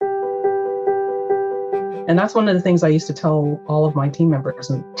And that's one of the things I used to tell all of my team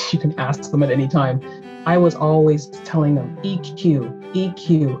members, and you can ask them at any time. I was always telling them, EQ,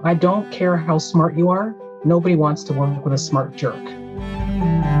 EQ. I don't care how smart you are. Nobody wants to work with a smart jerk.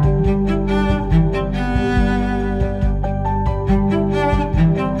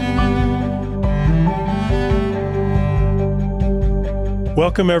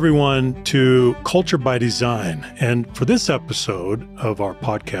 Welcome, everyone, to Culture by Design. And for this episode of our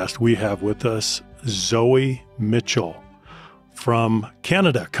podcast, we have with us Zoe Mitchell from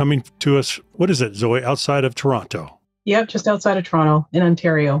Canada, coming to us, what is it, Zoe, outside of Toronto? Yep, just outside of Toronto in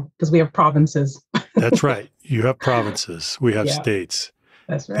Ontario, because we have provinces. That's right. You have provinces. We have states.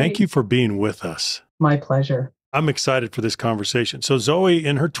 That's right. Thank you for being with us. My pleasure. I'm excited for this conversation. So Zoe,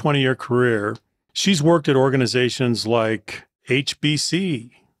 in her 20-year career, she's worked at organizations like HBC,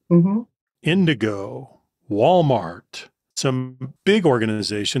 Indigo, Walmart, some big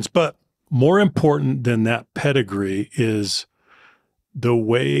organizations. But more important than that pedigree is the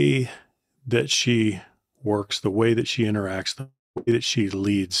way that she works, the way that she interacts, the way that she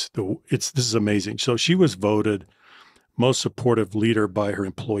leads. This is amazing. So she was voted most supportive leader by her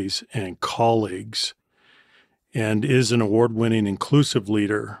employees and colleagues, and is an award-winning inclusive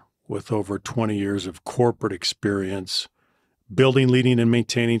leader with over 20 years of corporate experience, building, leading, and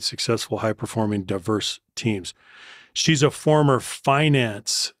maintaining successful, high-performing, diverse teams. She's a former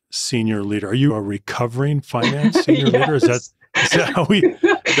finance senior leader. Are you a recovering finance senior leader? Is that how we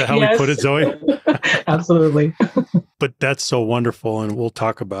put it, Zoe? Absolutely. But that's so wonderful, and we'll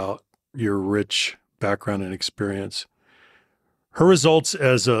talk about your rich background and experience. Her results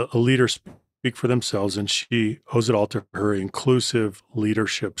as a leader speak for themselves, and she owes it all to her inclusive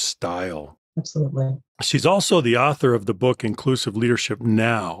leadership style. Absolutely. She's also the author of the book, Inclusive Leadership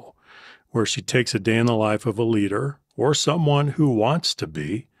Now, where she takes a day in the life of a leader or someone who wants to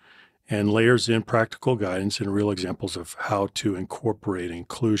be and layers in practical guidance and real examples of how to incorporate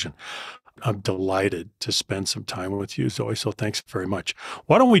inclusion. I'm delighted to spend some time with you, Zoe, so thanks very much.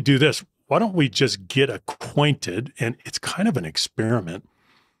 Why don't we do this? Why don't we just get acquainted? And it's kind of an experiment.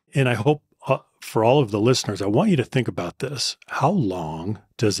 And I hope for all of the listeners, I want you to think about this. How long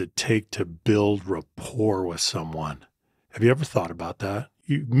does it take to build rapport with someone? Have you ever thought about that?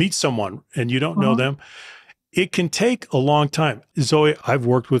 You meet someone and you don't know them. It can take a long time. Zoe, I've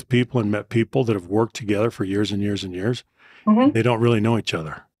worked with people and met people that have worked together for years and years and years. They don't really know each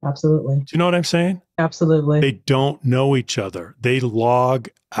other. Absolutely. Do you know what I'm saying? Absolutely. They don't know each other. They log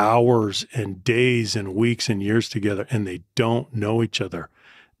hours and days and weeks and years together, and they don't know each other.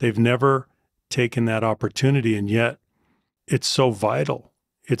 They've never taken that opportunity, and yet it's so vital.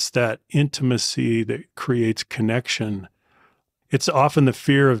 It's that intimacy that creates connection. It's often the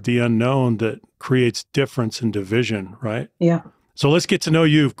fear of the unknown that creates difference and division, right? Yeah. So let's get to know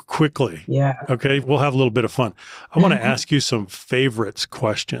you quickly. Yeah. Okay. We'll have a little bit of fun. I want to ask you some favorites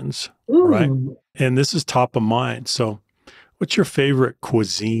questions, right? And this is top of mind. So what's your favorite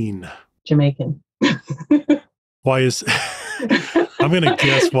cuisine? Jamaican. Why is, I'm going to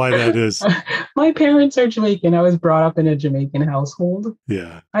guess why that is. My parents are Jamaican. I was brought up in a Jamaican household.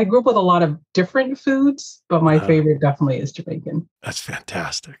 Yeah. I grew up with a lot of different foods, but my favorite definitely is Jamaican. That's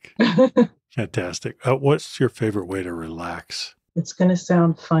fantastic. Fantastic. What's your favorite way to relax? It's going to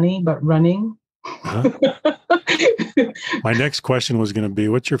sound funny, but running. My next question was going to be,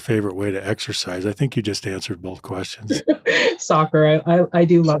 what's your favorite way to exercise? I think you just answered both questions. Soccer. I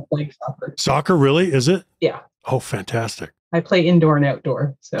do love playing soccer. Soccer, really? Is it? Yeah. Oh, fantastic. I play indoor and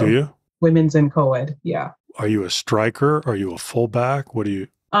outdoor. So do you? Women's and co-ed. Yeah. Are you a striker? Are you a fullback? What do you?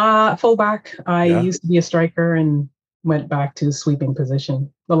 Fullback. I used to be a striker and went back to the sweeping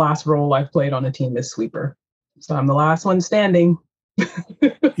position. The last role I've played on a team is sweeper. So I'm the last one standing.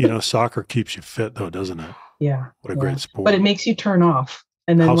 Soccer keeps you fit though, doesn't it? Yeah. What a great sport. But it makes you turn off.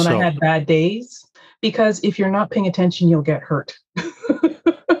 And then I had bad days, because if you're not paying attention, you'll get hurt.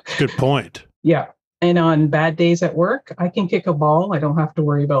 Good point. Yeah. And on bad days at work, I can kick a ball. I don't have to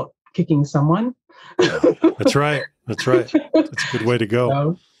worry about kicking someone. That's right. That's right. That's a good way to go.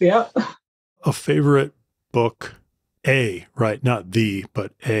 So, yeah. A favorite book, right? Not the,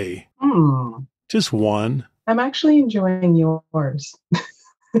 but a. Just one. I'm actually enjoying yours.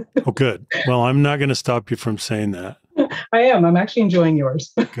 Oh, good. Well, I'm not going to stop you from saying that. I am. I'm actually enjoying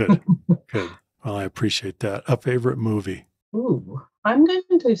yours. Good. Good. Well, I appreciate that. A favorite movie? Ooh, I'm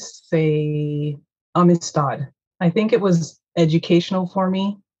going to say Amistad. I think it was educational for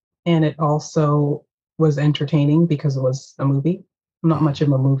me, and it also was entertaining because it was a movie. I'm not much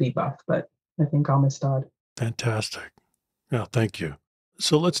of a movie buff, but I think Amistad. Fantastic. Yeah, thank you.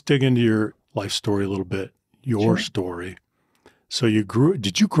 So let's dig into your life story a little bit, your story. So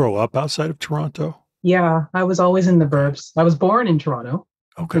did you grow up outside of Toronto? Yeah, I was always in the burbs. I was born in Toronto,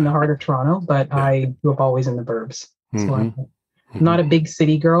 in Okay. the heart of Toronto, but Yeah. I grew up always in the burbs. So Mm-hmm. I'm Mm-hmm. not a big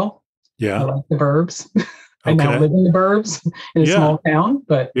city girl. I Yeah. like the burbs. I now Okay. live in the burbs in a Yeah. small town,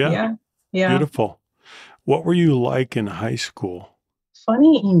 but Yeah. yeah, yeah. Beautiful. What were you like in high school?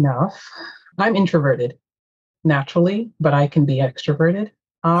 Funny enough, I'm introverted naturally, but I can be extroverted.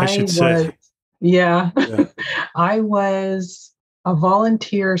 I I should was, say. yeah, Yeah. I was a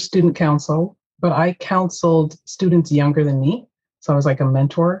volunteer student council, but I counseled students younger than me. So I was like a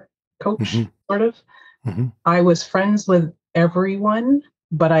mentor Mm-hmm. coach, sort of. Mm-hmm. I was friends with everyone,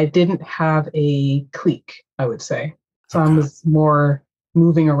 but I didn't have a clique, I would say. So I Okay. was more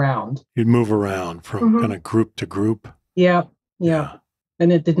moving around. You'd move around from kind Hmm. of group to group. Yeah, yeah. Yeah.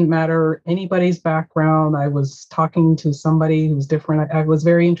 And it didn't matter anybody's background. I was talking to somebody who was different. I was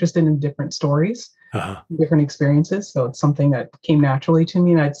very interested in different stories, Uh-huh. different experiences. So it's something that came naturally to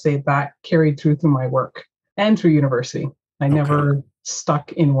me. And I'd say that carried through my work and through university. I Okay. never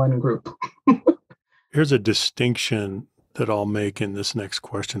stuck in one group. Here's a distinction that I'll make in this next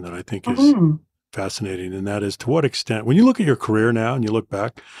question that I think is Mhm. fascinating. And that is, to what extent, when you look at your career now and you look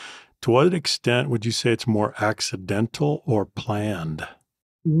back, to what extent would you say it's more accidental or planned?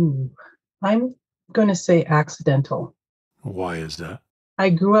 Ooh. I'm going to say accidental. Why is that? I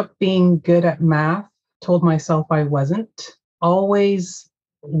grew up being good at math, told myself I wasn't, always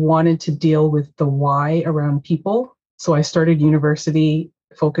wanted to deal with the why around people. So I started university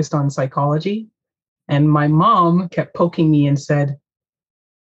focused on psychology. And my mom kept poking me and said,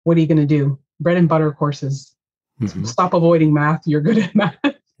 "What are you going to do? Bread and butter courses. Mm-hmm. Stop avoiding math. You're good at math."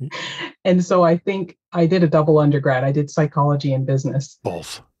 And so I think I did a double undergrad. I did psychology and business.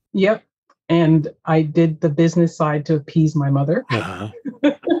 Both. Yep. And I did the business side to appease my mother, Uh-huh.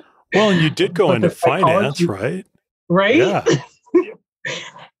 Well, and you did go but into the finance, psychology, right? right? Yeah.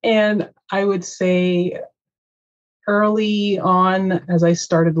 And I would say early on, as I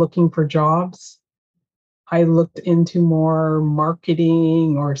started looking for jobs, I looked into more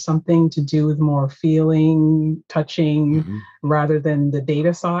marketing or something to do with more feeling, touching, Mm-hmm. rather than the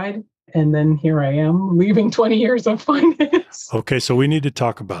data side. And then here I am, leaving 20 years of finance. Okay, so we need to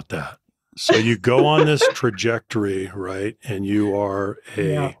talk about that. So you go on this trajectory, right? And you are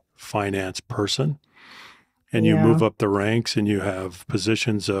Yeah, a finance person and you yeah. move up the ranks and you have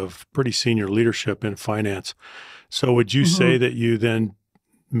positions of pretty senior leadership in finance. So would you Hmm. say that you then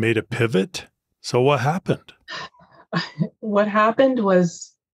made a pivot? So what happened? What happened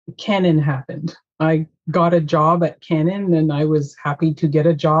was Canon happened. I got a job at Canon and I was happy to get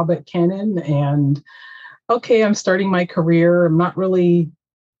a job at Canon. And okay, I'm starting my career. I'm not really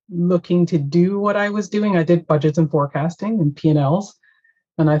looking to do what I was doing. I did budgets and forecasting and P&Ls.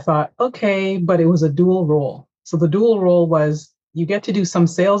 And I thought, okay, but it was a dual role. So the dual role was you get to do some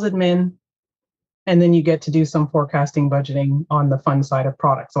sales admin and then you get to do some forecasting budgeting on the fun side of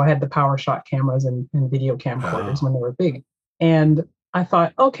products. So I had the power shot cameras and video camcorders Oh, when they were big. And I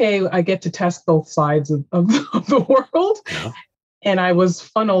thought, okay, I get to test both sides of the world. yeah. And I was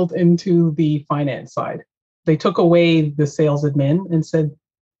funneled into the finance side. They took away the sales admin and said,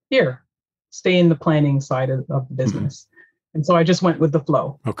 here, stay in the planning side of the Hmm. business. And so I just went with the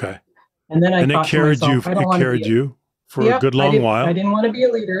flow. Okay. And then I And it thought to carried myself, you, I don't it want to be carried a, you for a yep, good long I while. didn't want to be a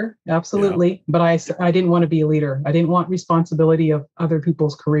leader, Yeah. absolutely, but I didn't want to be a leader. I didn't want responsibility of other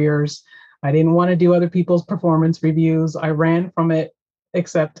people's careers. I didn't want to do other people's performance reviews. I ran from it,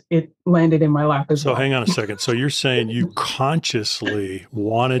 except it landed in my lap as So well. hang on a second. So you're saying you consciously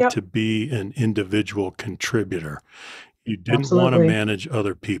wanted Yep, to be an individual contributor. You didn't want to absolutely. manage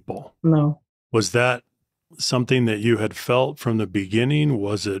other people. No, Was that something that you had felt from the beginning?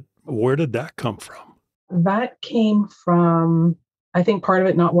 Was it, where did that come from? that came from, I think part of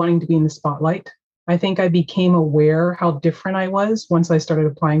it not wanting to be in the spotlight. I think I became aware how different I was once I started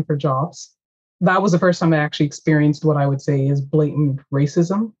applying for jobs. That was the first time I actually experienced what I would say is blatant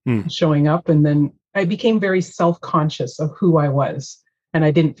racism Hmm. showing up. And then I became very self conscious of who I was. And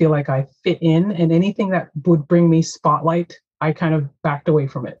I didn't feel like I fit in. And anything that would bring me spotlight, I kind of backed away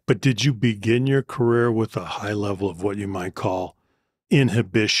from it. But did you begin your career with a high level of what you might call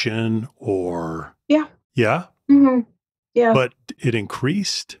inhibition or, Yeah. yeah, Hmm. Yeah. but it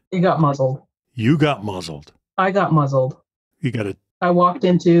increased? It got muzzled. You got muzzled. I got muzzled. You got to, I walked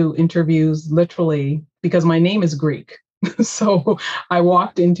into interviews literally because my name is Greek. So I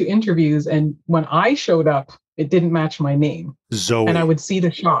walked into interviews, and when I showed up, it didn't match my name. And I Zoe. would see the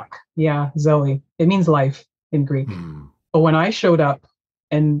shock. Yeah, Zoe. It means life in Greek. Hmm. But when I showed up,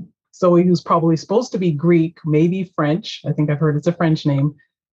 and Zoe, who's probably supposed to be Greek, maybe French, I think I've heard it's a French name,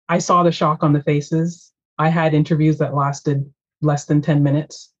 I saw the shock on the faces. I had interviews that lasted less than 10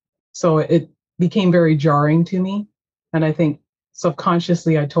 minutes. So it became very jarring to me. And I think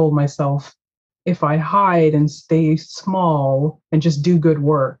subconsciously I told myself, if I hide and stay small and just do good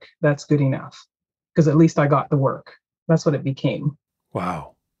work, that's good enough. Because at least I got the work. That's what it became.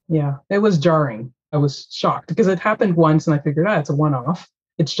 Wow. Yeah, it was jarring. I was shocked because it happened once and I figured, it's a one off.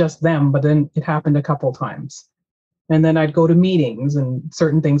 It's just them. But then it happened a couple times. And then I'd go to meetings and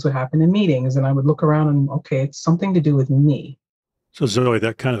certain things would happen in meetings. And I would look around and, okay, it's something to do with me. So Zoe,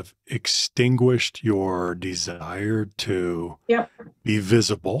 that kind of extinguished your desire to be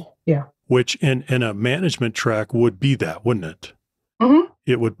visible. Yeah. Which in a management track would be that, wouldn't it? Mm-hmm.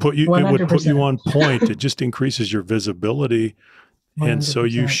 It would put you 100%. it would put you on point. It just increases your visibility. 100%. And so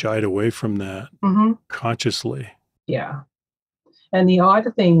you shied away from that consciously. Yeah. And the odd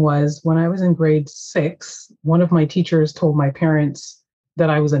thing was when I was in grade 6, one of my teachers told my parents that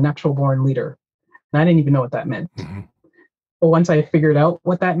I was a natural born leader. And I didn't even know what that meant. Mm-hmm. But once I figured out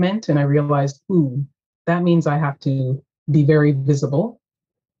what that meant and I realized, that means I have to be very visible.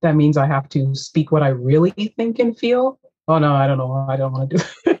 That means I have to speak what I really think and feel. Oh, no, I don't know. I don't want to do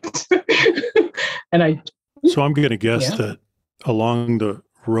it. So I'm going to guess that along the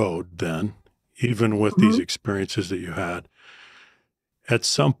road then, even with these experiences that you had, at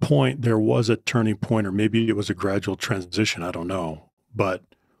some point there was a turning point, or maybe it was a gradual transition. I don't know. But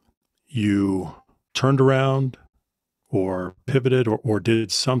you turned around or pivoted or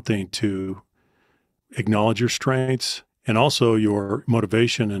did something to acknowledge your strengths and also your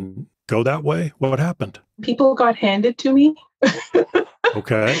motivation and go that way. What happened? People got handed to me.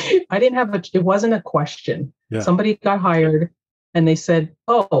 Okay. I didn't have it wasn't a question. Yeah. Somebody got hired and they said,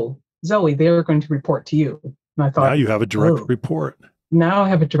 "Oh, Zoe, they're going to report to you." And I thought, now you have a direct report. Now I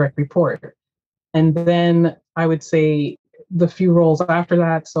have a direct report. And then I would say the few roles after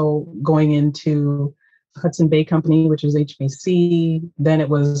that, so going into Hudson Bay Company, which is HBC, then it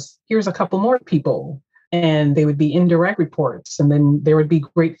was, here's a couple more people. And they would be indirect reports. And then there would be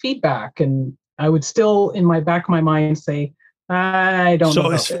great feedback. And I would still, in my back of my mind, say, I don't know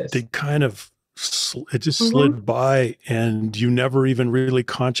about this. They kind of, it just slid by and you never even really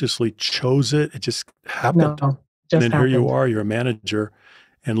consciously chose it. It just happened. No, and then here you are, you're a manager.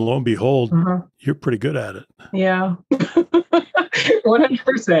 And lo and behold, you're pretty good at it. Yeah,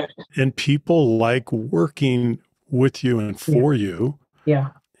 100%. And people like working with you and for you. Yeah.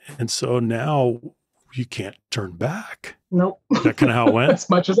 And so now you can't turn back. Nope. Is that kind of how it went? As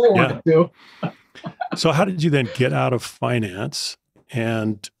much as I wanted to. So how did you then get out of finance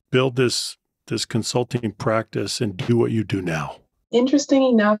and build this consulting practice and do what you do now? Interesting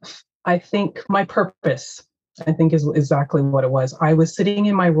enough, I think my purpose, is exactly what it was. I was sitting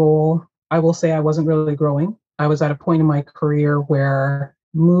in my role. I will say I wasn't really growing. I was at a point in my career where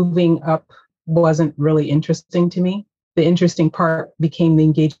moving up wasn't really interesting to me. The interesting part became the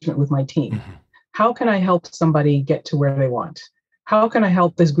engagement with my team. Mm-hmm. How can I help somebody get to where they want? How can I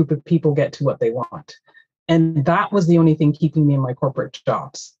help this group of people get to what they want? And that was the only thing keeping me in my corporate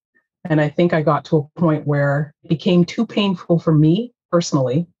jobs. And I think I got to a point where it became too painful for me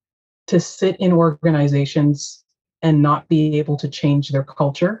personally to sit in organizations and not be able to change their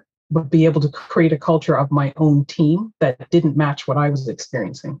culture, but be able to create a culture of my own team that didn't match what I was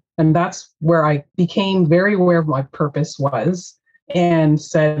experiencing. And that's where I became very aware of my purpose was and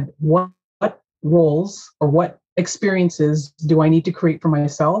said, what roles or what experiences do I need to create for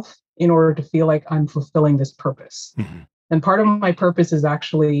myself in order to feel like I'm fulfilling this purpose? Mm-hmm. And part of my purpose is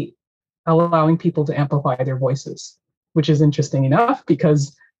actually allowing people to amplify their voices, which is interesting enough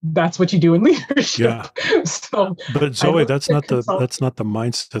because that's what you do in leadership. Yeah. So, but Zoe, that's not the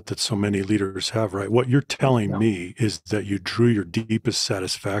mindset that so many leaders have, right? What you're telling me is that you drew your deepest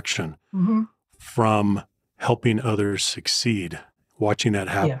satisfaction from helping others succeed, watching that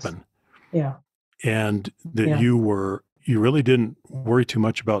happen. Yes. Yeah. And that you really didn't worry too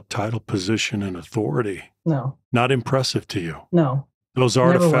much about title, position, and authority. No. Not impressive to you. No. Those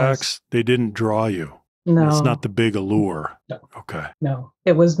artifacts, they didn't draw you. No. It's not the big allure. No. Okay. No.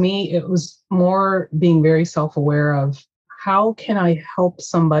 It was me. It was more being very self-aware of how can I help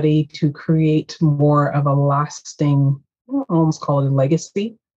somebody to create more of a lasting, I almost call it a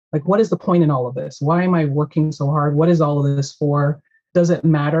legacy. Like, what is the point in all of this? Why am I working so hard? What is all of this for? Does it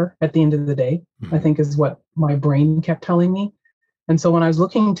matter at the end of the day? Mm-hmm. I think is what my brain kept telling me. And so when I was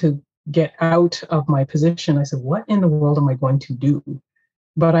looking to get out of my position, I said, what in the world am I going to do?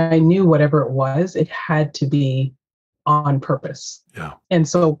 But I knew whatever it was, it had to be on purpose. Yeah. And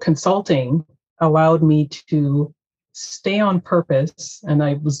so consulting allowed me to stay on purpose. And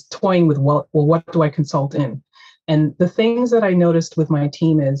I was toying with, well, what do I consult in? And the things that I noticed with my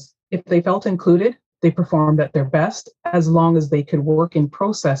team is if they felt included, they performed at their best as long as they could work in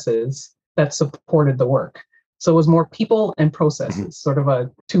processes that supported the work. So it was more people and processes, sort of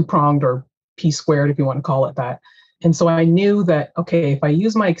a two-pronged or P squared, if you want to call it that. And so I knew that, okay, if I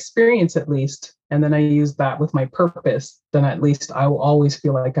use my experience at least, and then I use that with my purpose, then at least I will always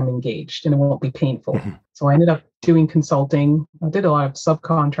feel like I'm engaged and it won't be painful. So I ended up doing consulting. I did a lot of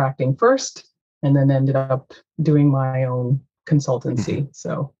subcontracting first, and then ended up doing my own consultancy.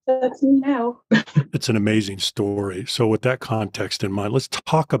 So that's me now. It's an amazing story. So with that context in mind, let's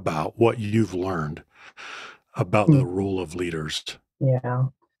talk about what you've learned about the role of leaders. Yeah.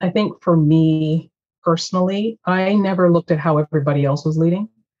 I think for me personally, I never looked at how everybody else was leading.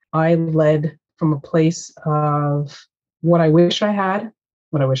 I led from a place of what I wish I had,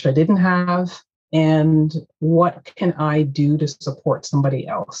 what I wish I didn't have, and what can I do to support somebody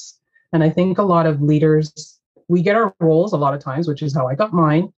else. And I think a lot of leaders, we get our roles a lot of times, which is how I got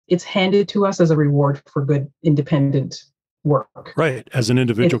mine. It's handed to us as a reward for good independent work. Right. As an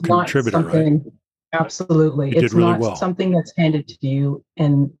individual contributor, right? Absolutely. It's really not something that's handed to you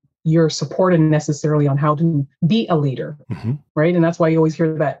and you're supported necessarily on how to be a leader, right? And that's why you always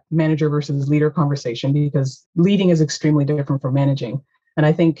hear that manager versus leader conversation, because leading is extremely different from managing. And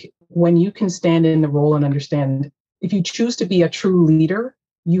I think when you can stand in the role and understand, if you choose to be a true leader,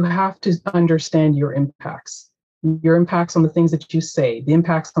 you have to understand your impacts on the things that you say, the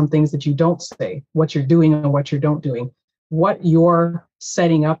impacts on things that you don't say, what you're doing and what you're not doing, what you're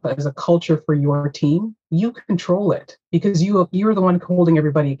setting up as a culture for your team. You control it because you're the one holding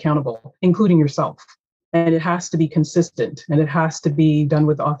everybody accountable, including yourself. And it has to be consistent and it has to be done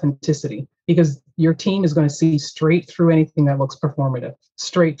with authenticity, because your team is going to see straight through anything that looks performative,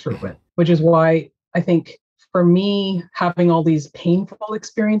 straight through it, which is why I think for me, having all these painful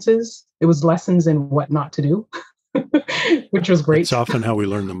experiences, it was lessons in what not to do, which was great. It's often how we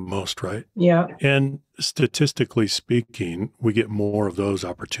learn the most, right? Yeah. And statistically speaking, we get more of those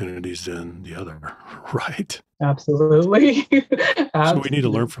opportunities than the other, right? Absolutely. So we need to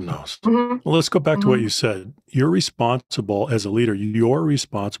learn from those. Well, let's go back to what you said. You're responsible as a leader. You're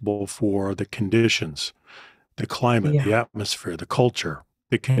responsible for the conditions, the climate, the atmosphere, the culture,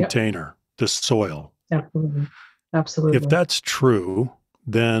 the container, the soil. Absolutely. If that's true,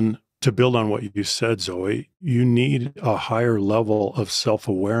 then to build on what you said, Zoe, you need a higher level of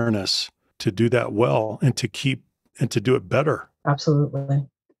self-awareness to do that well and to do it better. Absolutely.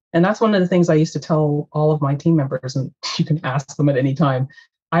 And that's one of the things I used to tell all of my team members, and you can ask them at any time.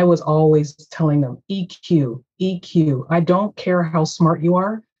 I was always telling them, EQ, EQ. I don't care how smart you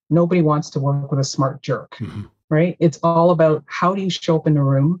are. Nobody wants to work with a smart jerk, right? It's all about how do you show up in a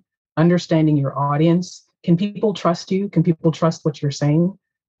room, understanding your audience. Can people trust you? Can people trust what you're saying?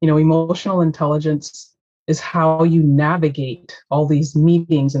 Emotional intelligence is how you navigate all these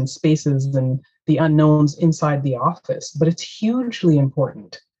meetings and spaces and the unknowns inside the office, but it's hugely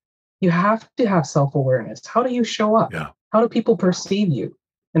important. You have to have self-awareness. How do you show up? How do people perceive you?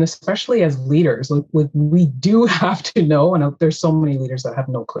 And especially as leaders, we do have to know, and there's so many leaders that have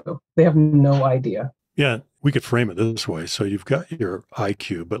no clue. They have no idea. Yeah, we could frame it this way. So you've got your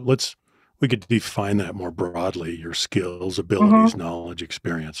IQ, but we could define that more broadly, your skills, abilities, knowledge,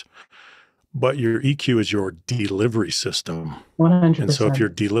 experience. But your EQ is your delivery system. 100%. And so if your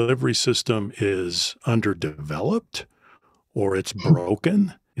delivery system is underdeveloped or it's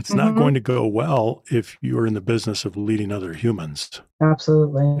broken, it's not going to go well if you're in the business of leading other humans.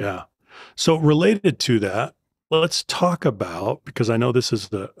 Absolutely. Yeah. So related to that, let's talk about, because I know this is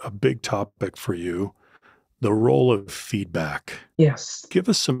a big topic for you, the role of feedback. Yes. Give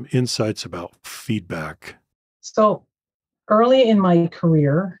us some insights about feedback. So early in my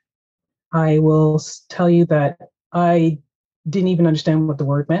career, I will tell you that I didn't even understand what the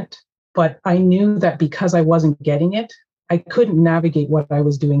word meant, but I knew that because I wasn't getting it, I couldn't navigate what I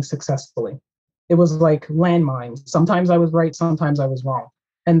was doing successfully. It was like landmines. Sometimes I was right, sometimes I was wrong.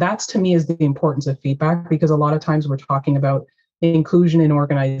 And that's, to me, is the importance of feedback, because a lot of times we're talking about inclusion in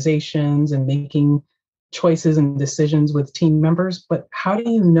organizations and making choices and decisions with team members, but how do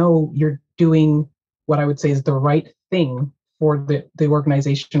you know you're doing what I would say is the right thing for the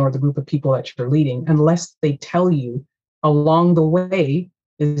organization or the group of people that you're leading, unless they tell you along the way,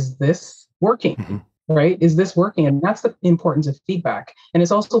 is this working? Right? Is this working? And that's the importance of feedback. And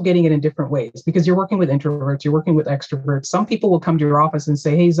it's also getting it in different ways, because you're working with introverts, you're working with extroverts. Some people will come to your office and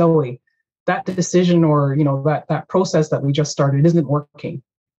say, hey, Zoe, that decision or that process that we just started isn't working.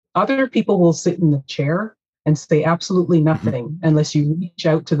 Other people will sit in the chair and say absolutely nothing unless you reach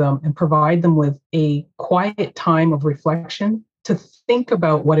out to them and provide them with a quiet time of reflection to think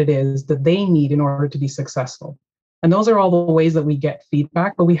about what it is that they need in order to be successful. And those are all the ways that we get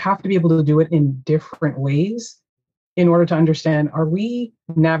feedback, but we have to be able to do it in different ways in order to understand, are we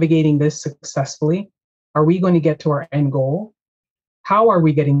navigating this successfully? Are we going to get to our end goal? How are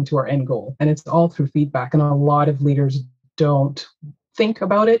we getting to our end goal? And it's all through feedback. And a lot of leaders don't think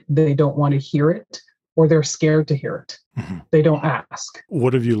about it. They don't want to hear it, or they're scared to hear it. Mm-hmm. They don't ask.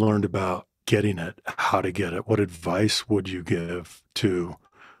 What have you learned about getting it, how to get it? What advice would you give to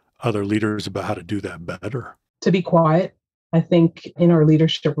other leaders about how to do that better? To be quiet. I think in our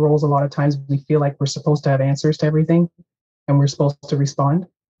leadership roles, a lot of times we feel like we're supposed to have answers to everything and we're supposed to respond.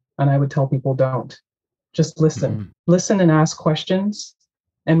 And I would tell people, don't. Just listen. Mm-hmm. Listen and ask questions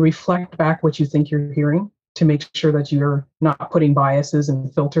and reflect back what you think you're hearing to make sure that you're not putting biases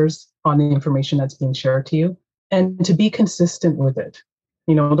and filters on the information that's being shared to you, and to be consistent with it.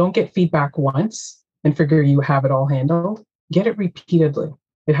 Don't get feedback once and figure you have it all handled. Get it repeatedly.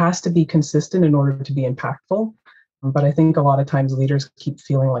 It has to be consistent in order to be impactful. But I think a lot of times leaders keep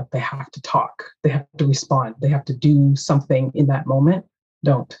feeling like they have to talk, they have to respond, they have to do something in that moment.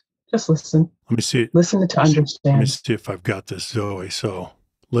 Don't. Just listen. Let me see. Listen to understand. Let me see if I've got this, Zoe. So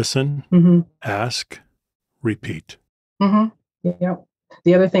listen, ask, repeat. Yeah.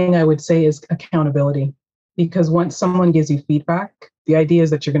 The other thing I would say is accountability, because once someone gives you feedback, the idea is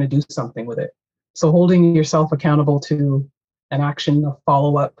that you're going to do something with it. So holding yourself accountable to an action, a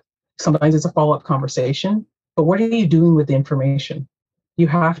follow-up, sometimes it's a follow-up conversation, but what are you doing with the information? You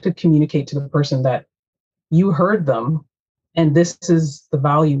have to communicate to the person that you heard them, and this is the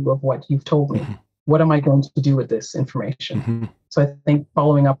value of what you've told me. What am I going to do with this information? So I think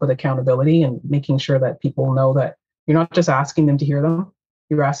following up with accountability and making sure that people know that you're not just asking them to hear them,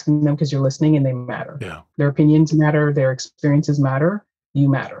 you're asking them because you're listening and they matter. Yeah. Their opinions matter, their experiences matter, you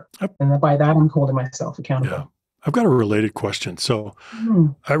matter. And by that, I'm holding myself accountable. Yeah. I've got a related question. So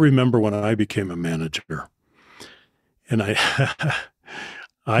I remember when I became a manager, and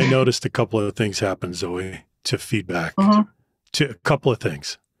I noticed a couple of things happen, Zoe, to feedback, to a couple of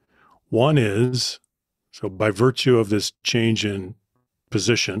things. One is, so by virtue of this change in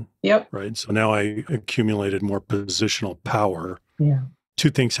position, right? So now I accumulated more positional power. Yeah. Two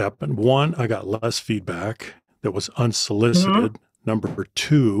things happened. One, I got less feedback that was unsolicited. Number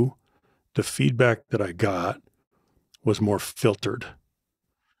two, the feedback that I got was more filtered.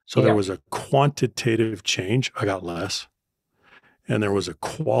 So there was a quantitative change. I got less. And there was a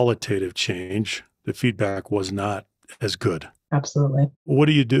qualitative change. The feedback was not as good. Absolutely. What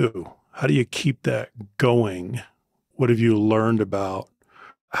do you do? How do you keep that going? What have you learned about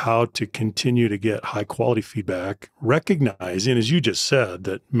how to continue to get high quality feedback, recognizing, as you just said,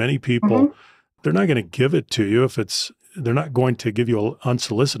 that many people, they're not going to give it to you if they're not going to give you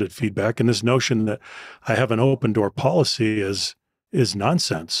unsolicited feedback. And this notion that I have an open door policy is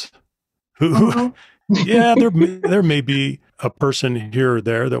nonsense. Yeah, there may be a person here or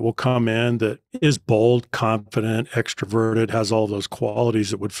there that will come in that is bold, confident, extroverted, has all those qualities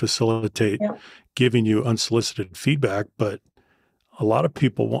that would facilitate giving you unsolicited feedback. But a lot of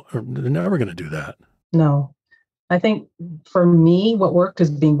people, they're never going to do that. No. I think for me, what worked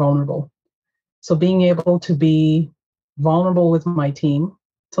is being vulnerable. So being able to be vulnerable with my team,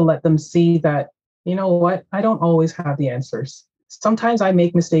 to let them see that, you know what, I don't always have the answers. Sometimes I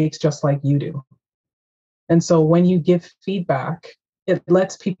make mistakes just like you do. And so when you give feedback, it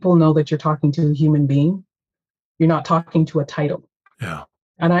lets people know that you're talking to a human being. You're not talking to a title. Yeah.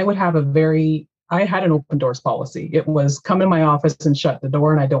 And I had an open doors policy. It was come in my office and shut the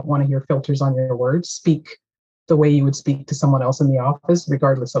door, and I don't want to hear filters on your words. Speak the way you would speak to someone else in the office,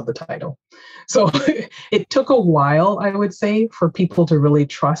 regardless of the title. So it took a while, I would say, for people to really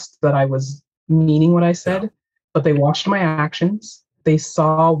trust that I was meaning what I said, but they watched my actions. They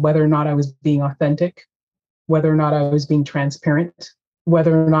saw whether or not I was being authentic, whether or not I was being transparent,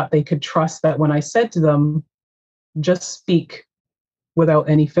 whether or not they could trust that when I said to them, just speak without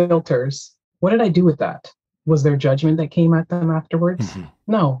any filters. What did I do with that? Was there judgment that came at them afterwards?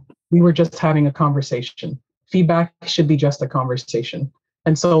 No, we were just having a conversation. Feedback should be just a conversation.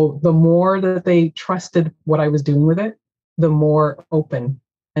 And so the more that they trusted what I was doing with it, the more open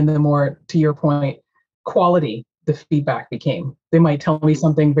and the more, to your point, quality the feedback became. They might tell me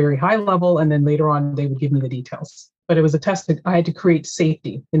something very high level, and then later on they would give me the details. But it was a test that I had to create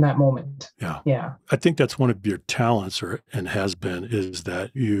safety in that moment. Yeah. I think that's one of your talents, and has been, is that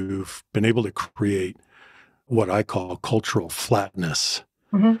you've been able to create what I call cultural flatness.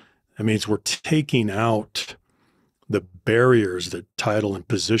 That means we're taking out the barriers that title and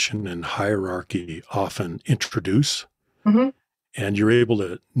position and hierarchy often introduce. And you're able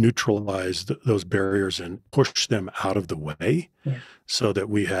to neutralize those barriers and push them out of the way so that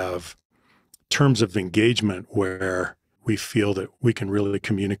we have terms of engagement where we feel that we can really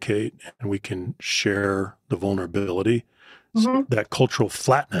communicate and we can share the vulnerability, so that cultural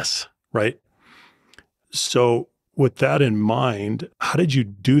flatness, right? So with that in mind, how did you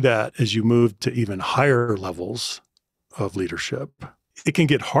do that as you moved to even higher levels of leadership? It can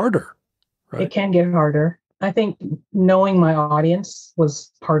get harder, right? It can get harder. I think knowing my audience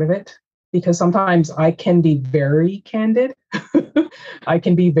was part of it, because sometimes I can be very candid. I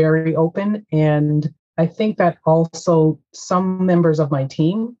can be very open. And I think that also some members of my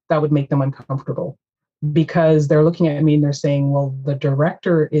team, that would make them uncomfortable, because they're looking at me and they're saying, well, the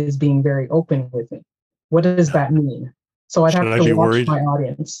director is being very open with me. What does that mean? So I'd Should have I to be watch worried? my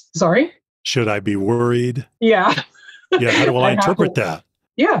audience. Sorry? Should I be worried? Yeah. Yeah. How do I I'd have interpret to, that?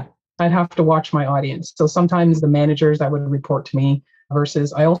 yeah, I'd have to watch my audience. So sometimes the managers that would report to me,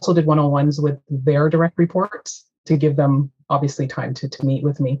 versus I also did one-on-ones with their direct reports to give them obviously time to meet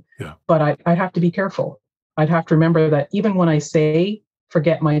with me. Yeah. But I'd have to be careful. I'd have to remember that even when I say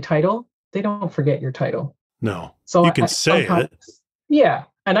forget my title, they don't forget your title. No, So you can say sometimes, it, yeah,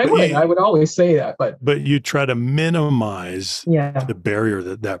 and but I would always say that, but you try to minimize yeah, the barrier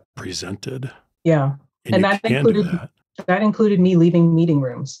that presented, yeah, and and you can do that. that included me leaving meeting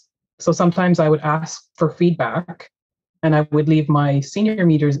rooms. So sometimes I would ask for feedback, and I would leave my senior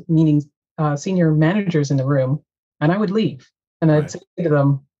managers in the room, and I would leave, and I'd Right. say to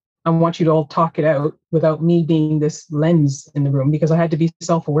them, "I want you to all talk it out without me being this lens in the room," because I had to be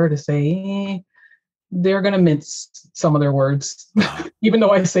self-aware to say, they're going to mince some of their words, even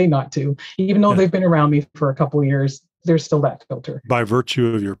though I say not to, even though Yeah. they've been around me for a couple of years. There's still that filter. By virtue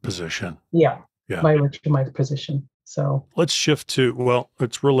of your position. Yeah, Yeah. by virtue of my position. So Let's shift to, well,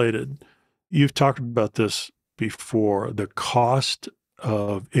 it's related. You've talked about this before, the cost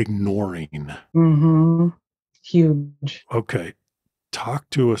of ignoring. huge. Okay. Talk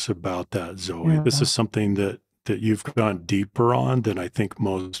to us about that, Zoe. This Yeah. is something that you've gone deeper on than I think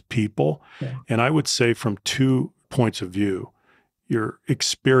most people. Yeah. And I would say from two points of view, your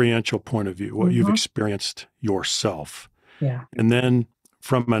experiential point of view, what you've experienced yourself. Yeah. And then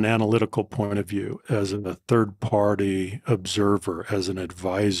from an analytical point of view, as a third party observer, as an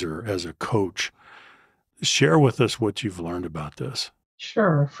advisor, as a coach, share with us what you've learned about this.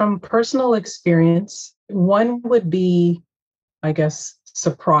 Sure. From personal experience, one would be, I guess,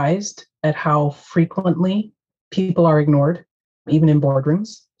 surprised at how frequently people are ignored, even in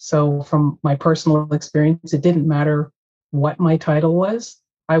boardrooms. So, from my personal experience, it didn't matter what my title was,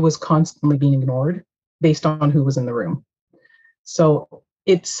 I was constantly being ignored based on who was in the room. So,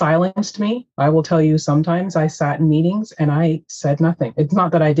 it silenced me. I will tell you, sometimes I sat in meetings and I said nothing. It's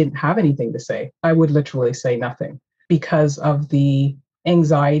not that I didn't have anything to say, I would literally say nothing because of the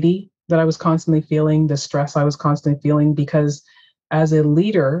anxiety that I was constantly feeling, the stress I was constantly feeling. Because as a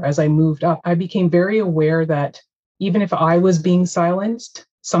leader, as I moved up, I became very aware that even if I was being silenced,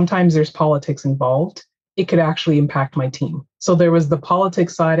 sometimes there's politics involved. It could actually impact my team. So there was the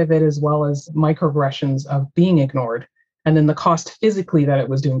politics side of it, as well as microaggressions of being ignored, and then the cost physically that it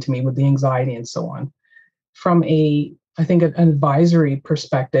was doing to me with the anxiety and so on. From I think an advisory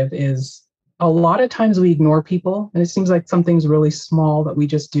perspective is, a lot of times we ignore people, and it seems like something's really small that we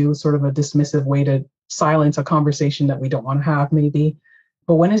just do, sort of a dismissive way to silence a conversation that we don't want to have, maybe.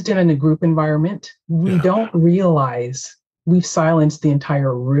 But when it's done in a group environment, we don't realize we've silenced the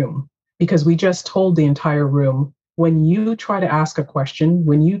entire room, because we just told the entire room, when you try to ask a question,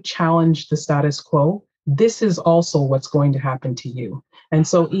 when you challenge the status quo, this is also what's going to happen to you. And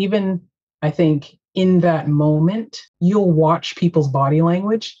so even, I think, in that moment, you'll watch people's body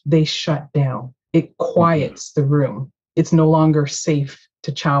language. They shut down. It quiets the room. It's no longer safe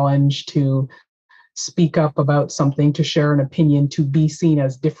to challenge, to speak up about something, to share an opinion, to be seen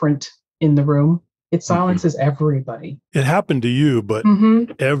as different in the room. It silences everybody. It happened to you, but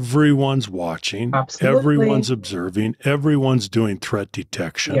everyone's watching, Absolutely. everyone's observing, everyone's doing threat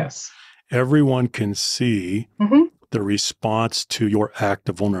detection. Yes. Everyone can see the response to your act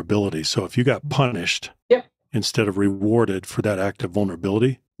of vulnerability. So if you got punished instead of rewarded for that act of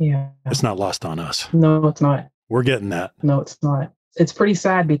vulnerability, it's not lost on us. No, it's not. We're getting that. No, it's not. It's pretty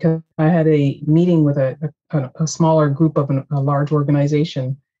sad, because I had a meeting with a smaller group of a large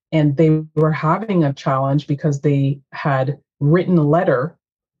organization, and they were having a challenge because they had written a letter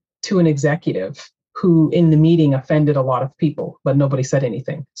to an executive who in the meeting offended a lot of people, but nobody said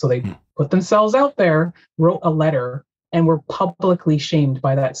anything. So they put themselves out there, wrote a letter, and were publicly shamed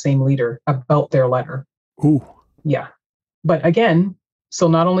by that same leader about their letter. Ooh. Yeah. But again, so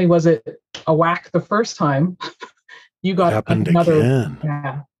not only was it a whack the first time, you got another,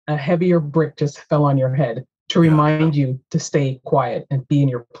 a heavier brick just fell on your head to remind you to stay quiet and be in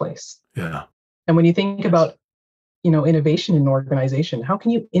your place. Yeah. And when you think about innovation in an organization. How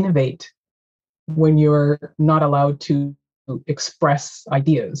can you innovate when you're not allowed to express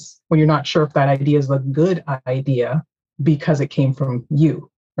ideas, when you're not sure if that idea is a good idea because it came from you,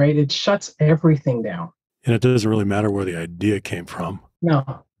 right? It shuts everything down. And it doesn't really matter where the idea came from.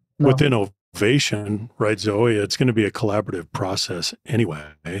 No, With no. innovation, right, Zoe, it's going to be a collaborative process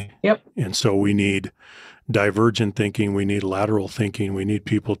anyway. Yep. And so we need divergent thinking, we need lateral thinking, we need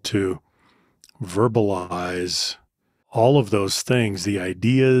people to verbalize all of those things, the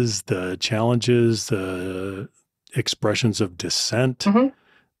ideas, the challenges, the expressions of dissent,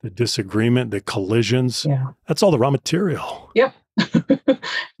 the disagreement, the collisions. Yeah. That's all the raw material. Yep.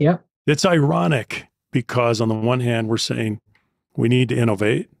 Yep. It's ironic because on the one hand, we're saying we need to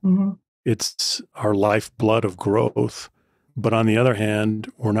innovate. It's our lifeblood of growth. But on the other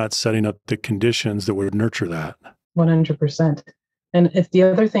hand, we're not setting up the conditions that would nurture that. 100%. And if the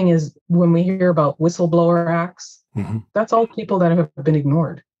other thing is, when we hear about whistleblower acts, that's all people that have been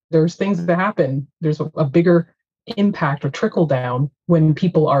ignored. There's things that happen. There's a bigger impact or trickle down when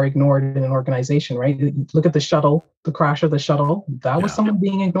people are ignored in an organization, right? Look at the shuttle, the crash of the shuttle. That was someone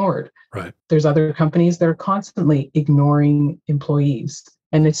being ignored. Right. There's other companies that are constantly ignoring employees.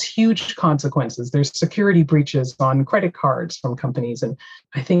 And it's huge consequences. There's security breaches on credit cards from companies. And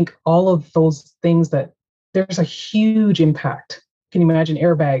I think all of those things that there's a huge impact. Can you imagine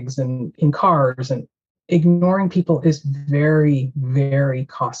airbags and in cars, and ignoring people is very, very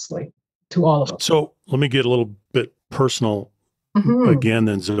costly to all of us. So let me get a little bit personal again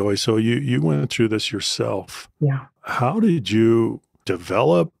then, Zoe. So you went through this yourself. Yeah. How did you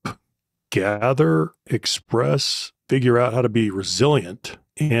develop, gather, express, figure out how to be resilient?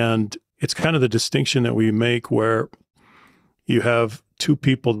 And it's kind of the distinction that we make where you have two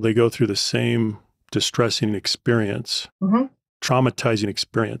people, they go through the same distressing experience, traumatizing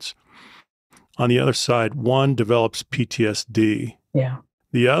experience. On the other side, one develops PTSD. Yeah.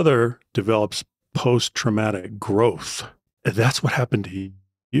 The other develops post-traumatic growth. That's what happened to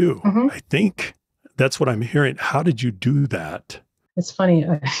you. I think that's what I'm hearing. How did you do that? It's funny.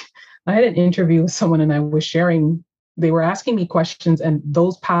 I had an interview with someone and I was sharing, they were asking me questions and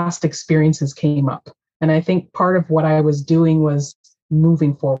those past experiences came up. And I think part of what I was doing was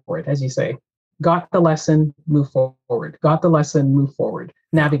moving forward, as you say. Got the lesson, move forward. Got the lesson, move forward.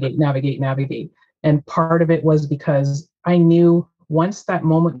 Navigate, navigate, navigate. And part of it was because I knew once that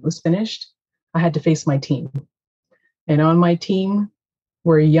moment was finished, I had to face my team. And on my team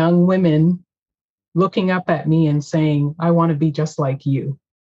were young women looking up at me and saying, I want to be just like you.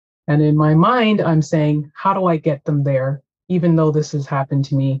 And in my mind, I'm saying, how do I get them there? Even though this has happened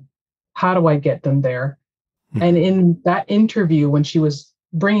to me, how do I get them there? And in that interview, when she was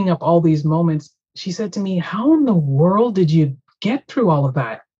bringing up all these moments, she said to me, how in the world did you get through all of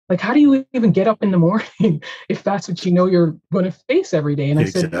that? Like, how do you even get up in the morning if that's what you know you're going to face every day? And I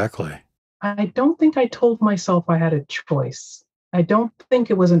said, exactly. I don't think I told myself I had a choice. I don't think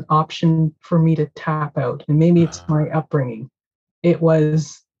it was an option for me to tap out. And maybe it's my upbringing. It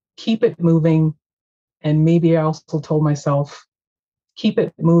was keep it moving. And maybe I also told myself, keep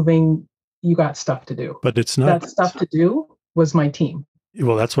it moving. You got stuff to do. But it's not that stuff to do was my team.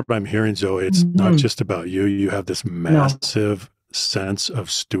 Well, that's what I'm hearing, Zoe. It's not just about you. You have this massive sense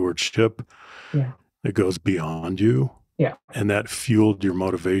of stewardship that goes beyond you. Yeah. And that fueled your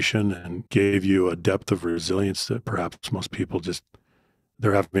motivation and gave you a depth of resilience that perhaps most people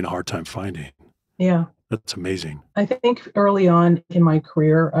they're having a hard time finding. Yeah. That's amazing. I think early on in my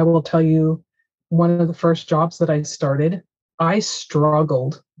career, I will tell you, one of the first jobs that I started, I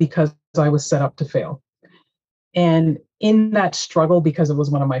struggled because I was set up to fail. And in that struggle, because it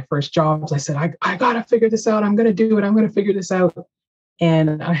was one of my first jobs, I said, I got to figure this out. I'm going to do it. I'm going to figure this out.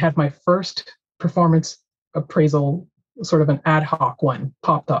 And I had my first performance appraisal, sort of an ad hoc one,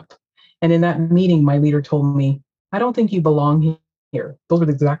 popped up. And in that meeting, my leader told me, I don't think you belong here. Those were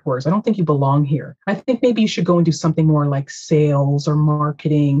the exact words. I don't think you belong here. I think maybe you should go and do something more like sales or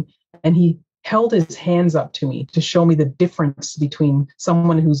marketing. And he held his hands up to me to show me the difference between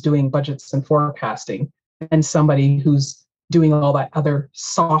someone who's doing budgets and forecasting and somebody who's doing all that other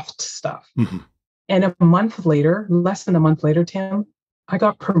soft stuff. And a month later, less than a month later, Tim, I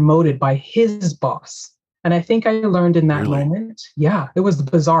got promoted by his boss. And I think I learned in that moment, it was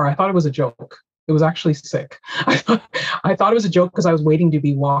bizarre. I thought it was a joke. It was actually sick. I thought it was a joke because I was waiting to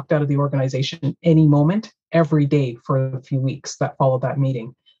be walked out of the organization any moment, every day for a few weeks that followed that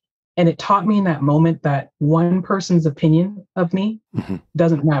meeting. And it taught me in that moment that one person's opinion of me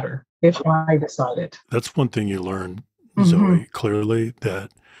doesn't matter if I decide it. That's one thing you learn, Zoe, clearly,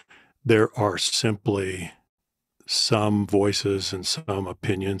 that there are simply some voices and some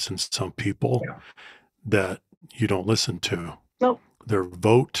opinions and some people that you don't listen to. Nope. Their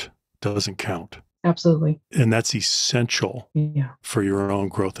vote doesn't count. Absolutely. And that's essential Yeah. for your own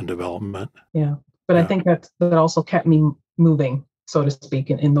growth and development. Yeah. But I think that also kept me moving, so to speak,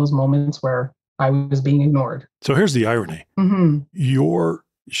 in those moments where I was being ignored. So here's the irony. Mm-hmm. You're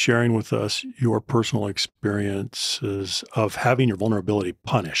sharing with us your personal experiences of having your vulnerability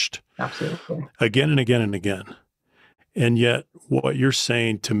punished. Absolutely. Again and again and again. And yet what you're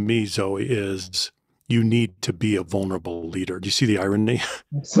saying to me, Zoe, is you need to be a vulnerable leader. Do you see the irony?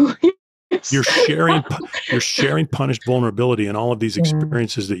 Absolutely. You're sharing punished vulnerability in all of these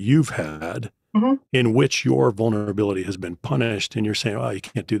experiences that you've had, in which your vulnerability has been punished. And you're saying, oh, you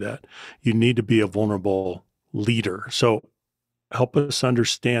can't do that. You need to be a vulnerable leader. So help us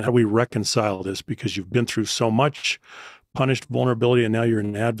understand how we reconcile this, because you've been through so much punished vulnerability and now you're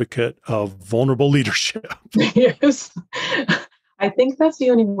an advocate of vulnerable leadership. Yes. I think that's the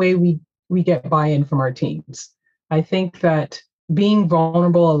only way we get buy-in from our teams. I think that being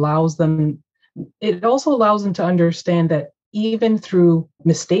vulnerable it also allows them to understand that even through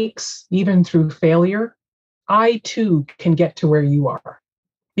mistakes, even through failure, I too can get to where you are.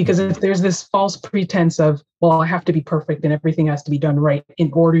 Because if there's this false pretense of, well, I have to be perfect and everything has to be done right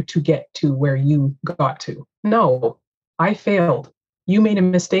in order to get to where you got to. No, I failed. You made a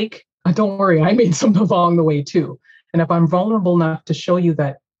mistake. Don't worry, I made some along the way too. And if I'm vulnerable enough to show you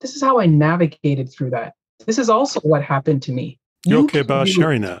that this is how I navigated through that, this is also what happened to me. You're okay about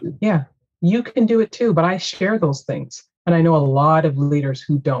sharing that? Yeah, you can do it too, but I share those things. And I know a lot of leaders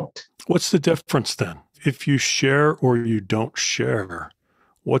who don't. What's the difference then? If you share or you don't share,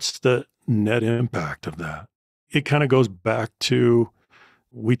 what's the net impact of that? It kind of goes back to,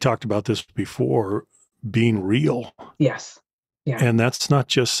 we talked about this before, being real. Yes. Yeah. And that's not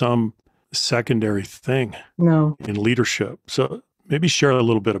just some secondary thing in leadership. So maybe share a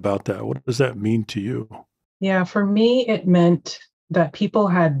little bit about that. What does that mean to you? Yeah, for me, it meant that people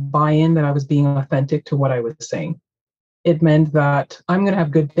had buy-in that I was being authentic to what I was saying. It meant that I'm going to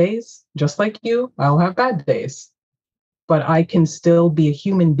have good days, just like you. I'll have bad days. But I can still be a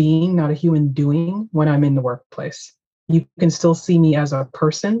human being, not a human doing, when I'm in the workplace. You can still see me as a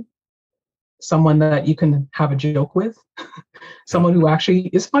person, someone that you can have a joke with, someone who actually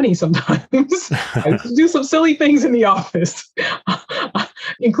is funny sometimes. I do some silly things in the office,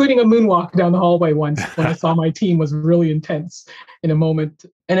 including a moonwalk down the hallway once when I saw my team was really intense in a moment,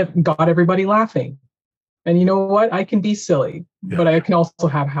 and it got everybody laughing. And you know what? I can be silly, but I can also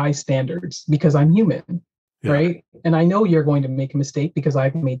have high standards because I'm human, right? And I know you're going to make a mistake because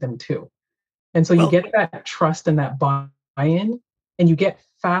I've made them too. And so you get that trust and that buy-in, and you get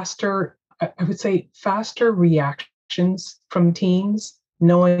faster, I would say, faster reactions from teams,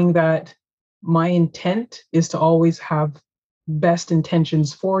 knowing that my intent is to always have best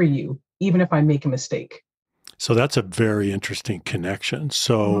intentions for you, even if I make a mistake. So that's a very interesting connection.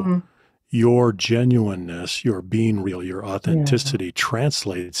 So your genuineness, your being real, your authenticity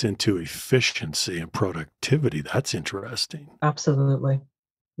translates into efficiency and productivity. That's interesting. Absolutely.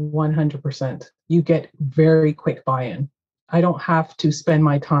 100%. You get very quick buy-in. I don't have to spend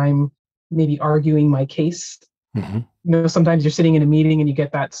my time maybe arguing my case. You know, sometimes you're sitting in a meeting and you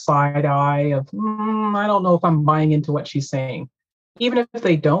get that side eye of, I don't know if I'm buying into what she's saying. Even if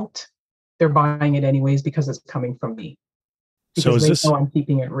they don't, they're buying it anyways because it's coming from me. Because they know I'm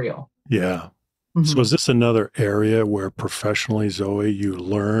keeping it real. Yeah. So is this another area where professionally, Zoe, you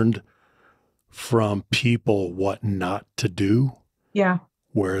learned from people what not to do? Yeah.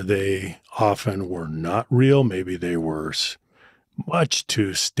 Where they often were not real. Maybe they were much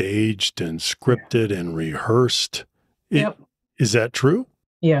too staged and scripted and rehearsed. Is that true?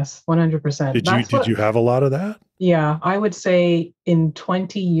 Yes, 100%. Did you have a lot of that? Yeah, I would say in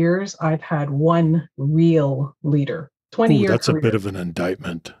 20 years, I've had one real leader. 20-year That's career, a bit of an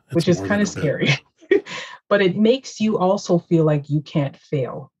indictment. which is kind of scary. But it makes you also feel like you can't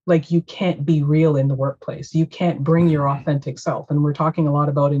fail, like you can't be real in the workplace. You can't bring your authentic self. And we're talking a lot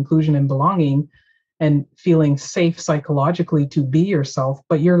about inclusion and belonging and feeling safe psychologically to be yourself.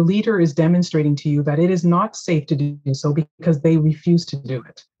 But your leader is demonstrating to you that it is not safe to do so because they refuse to do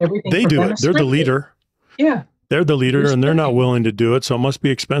it. Everything they do it. They're the leader. Yeah. They're the leader and they're not willing to do it. So it must be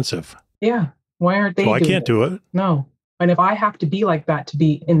expensive. Yeah. Why aren't they? So I can't do it. No. And if I have to be like that to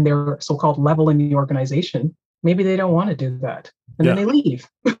be in their so-called level in the organization, maybe they don't want to do that. And then they leave.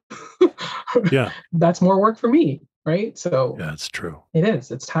 That's more work for me, right? So yeah, it's true. It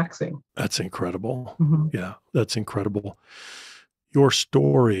is. It's taxing. That's incredible. Yeah, that's incredible. Your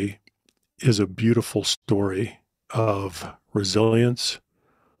story is a beautiful story of resilience,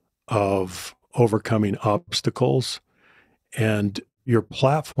 of overcoming obstacles, and Your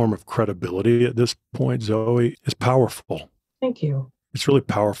platform of credibility at this point, Zoe, is powerful. Thank you. It's really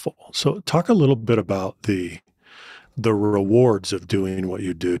powerful. So talk a little bit about the rewards of doing what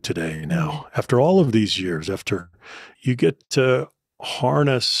you do today now. After all of these years, after you get to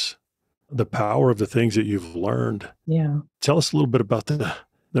harness the power of the things that you've learned. Yeah. Tell us a little bit about the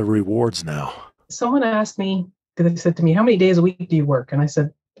rewards now. Someone asked me, because they said to me, how many days a week do you work? And I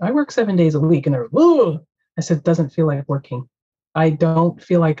said, I work 7 days a week. And they're, whoa. I said, it doesn't feel like working. I don't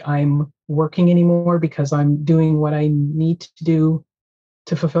feel like I'm working anymore because I'm doing what I need to do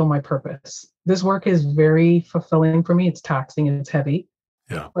to fulfill my purpose. This work is very fulfilling for me. It's taxing and it's heavy.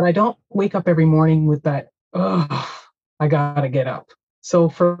 Yeah. But I don't wake up every morning with that, oh, I gotta get up. So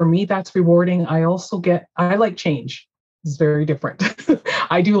for me, that's rewarding. I like change. It's very different.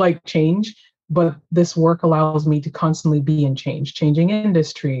 I do like change, but this work allows me to constantly be in change, changing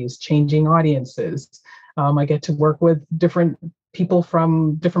industries, changing audiences. I get to work with different people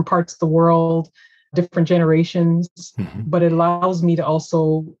from different parts of the world, different generations, but it allows me to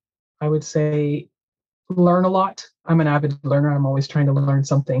also, I would say, learn a lot. I'm an avid learner. I'm always trying to learn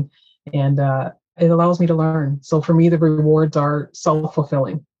something. And it allows me to learn. So for me, the rewards are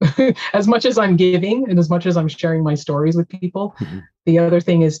self-fulfilling. As much as I'm giving and as much as I'm sharing my stories with people, the other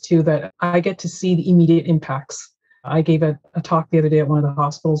thing is too that I get to see the immediate impacts. I gave a talk the other day at one of the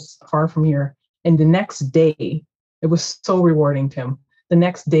hospitals far from here. And the next day, it was so rewarding, Tim. The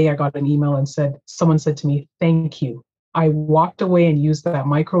next day I got an email and someone said to me, thank you. I walked away and used that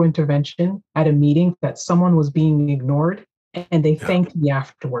micro intervention at a meeting that someone was being ignored, and they thanked me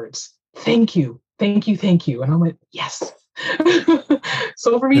afterwards. Thank you, thank you, thank you. And I'm like, yes.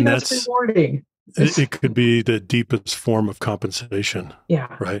 So for me, that's rewarding. It could be the deepest form of compensation.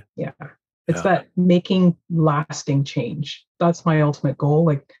 Yeah. Right? Yeah. It's that making lasting change. That's my ultimate goal.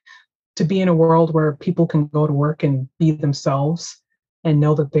 Like to be in a world where people can go to work and be themselves and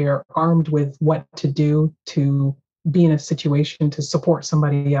know that they are armed with what to do to be in a situation to support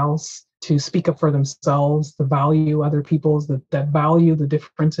somebody else, to speak up for themselves, to value other people's, that value the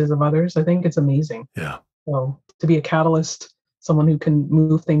differences of others. I think it's amazing. Yeah. So to be a catalyst, someone who can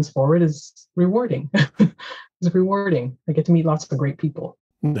move things forward is rewarding. It's rewarding. I get to meet lots of great people.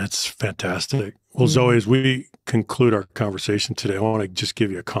 That's fantastic. Well, Zoe, as we conclude our conversation today, I want to just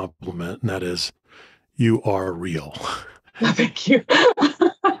give you a compliment, and that is, you are real. Thank you.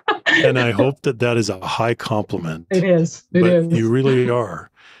 And I hope that is a high compliment. It is. It but is. You really are.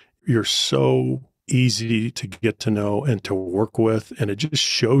 You're so easy to get to know and to work with. And it just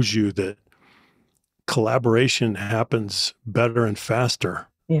shows you that collaboration happens better and faster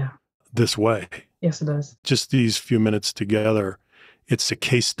this way. Yes, it does. Just these few minutes together, it's a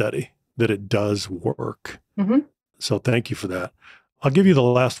case study that it does work. So thank you for that. I'll give you the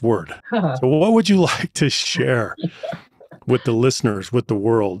last word. So what would you like to share with the listeners, with the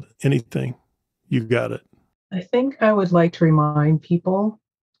world? Anything? You got it. I think I would like to remind people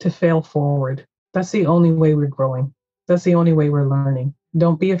to fail forward. That's the only way we're growing. That's the only way we're learning.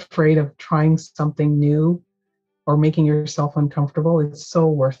 Don't be afraid of trying something new or making yourself uncomfortable. It's so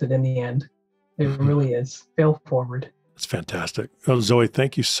worth it in the end. It really is. Fail forward. That's fantastic. Well, Zoe,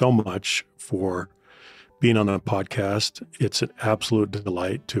 thank you so much for being on the podcast. It's an absolute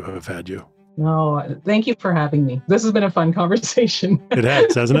delight to have had you. No, thank you for having me. This has been a fun conversation. It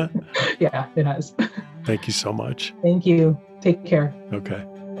has, hasn't it? Yeah, it has. Thank you so much. Thank you. Take care. Okay.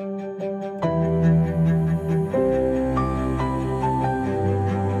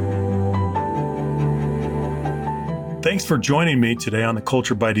 Thanks for joining me today on the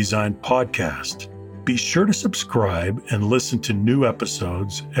Culture by Design podcast. Be sure to subscribe and listen to new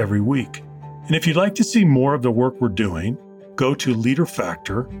episodes every week. And if you'd like to see more of the work we're doing, go to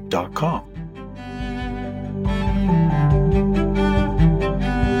leaderfactor.com.